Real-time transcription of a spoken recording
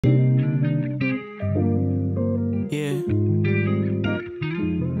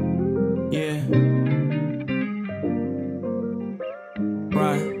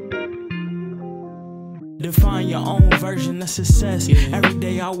a success. Every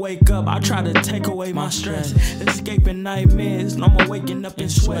day I wake up, I try to take away my stress. Escaping nightmares, no more waking up in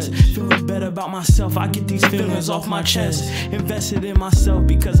sweats. Feeling better about myself, I get these feelings off my chest. Invested in myself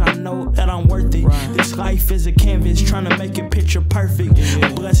because I know that I'm worth it. This life is a canvas, trying to make it picture perfect.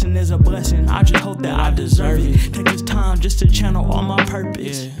 A blessing is a blessing, I just hope that I deserve it. Take this time just to channel all my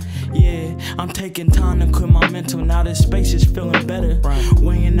purpose. Yeah, I'm taking time to clear my mental. Now this space is feeling better.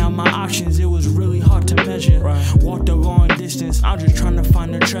 Weighing out my options, it was really hard to measure. Walked a long distance, I'm just trying to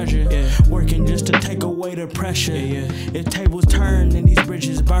find the treasure. Working just to take away the pressure. If tables turn and these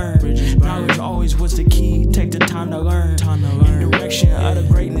bridges burn, knowledge always was the key. Take the time to learn. In direction of the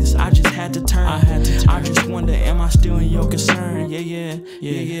greatness, I just had to turn. I just wonder, am I still in your concern? Yeah.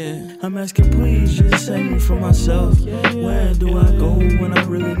 I'm asking, please just save me from myself. Where do I go when I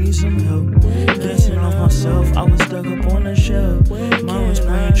really need some help? Guessing off myself, I was stuck up on the shelf. Mine was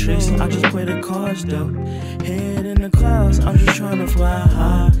playing tricks, I just play the cards though. Head in the clouds, I'm just trying to fly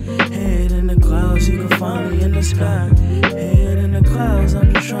high. Head in the clouds, you can find me in the sky. Head in the clouds,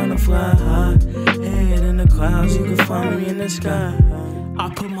 I'm just trying to fly high. Head in the clouds, you can find me in the sky. I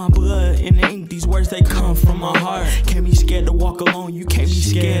put my blood in the ink, these words they come from my heart. Can't be scared to walk alone, you can't be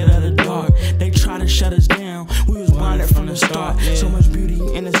scared of the dark. They try to shut us down, we was blinded from the start. So much beauty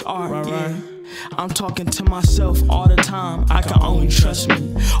in this art, I'm talking to myself all the time, I can only trust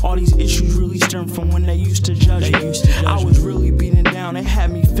me. All these issues really stem from when they used to judge me. I was really beaten down, they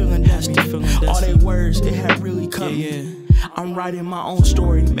had me feeling dusty. All their words, it had really cut me. I'm writing my own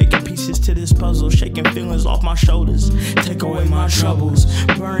story, making pieces to this puzzle, shaking feelings off my shoulders, take away my troubles,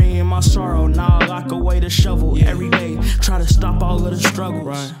 burying my sorrow, now I lock away the shovel. Every day, try to stop all of the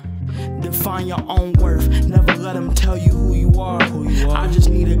struggles. Define your own worth, never let them tell you who you are. I just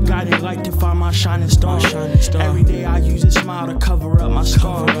need a guiding light to find my shining star. Every day I use a smile to cover up my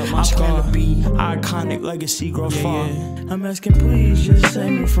scar. I plan to be iconic, legacy grow far. I'm asking, please just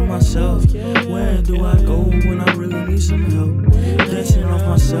save me from myself. Where do I go when I really need some help? Guessing off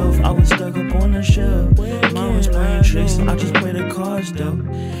myself, I was stuck up on the shelf. Mine was playing tricks, I just play the cards though.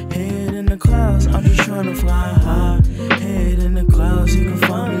 Head in the clouds, I'm just trying to fly high. Head in the clouds, you can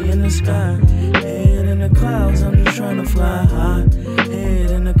find me in the sky. Head in the clouds, I'm just trying to fly high.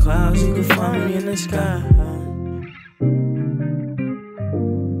 Head in the clouds, you can find me in the sky.